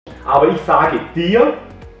Aber ich sage dir,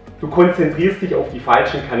 du konzentrierst dich auf die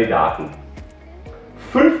falschen Kandidaten.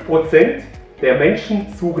 5% der Menschen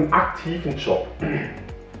suchen aktiven Job.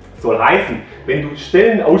 Soll heißen, wenn du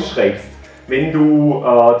Stellen ausschreibst, wenn du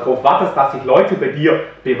darauf wartest, dass sich Leute bei dir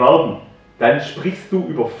bewerben, dann sprichst du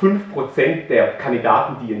über 5% der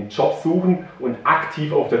Kandidaten, die einen Job suchen und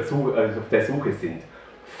aktiv auf der Suche sind.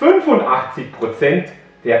 85%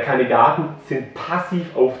 der Kandidaten sind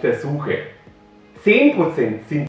passiv auf der Suche. 10% sind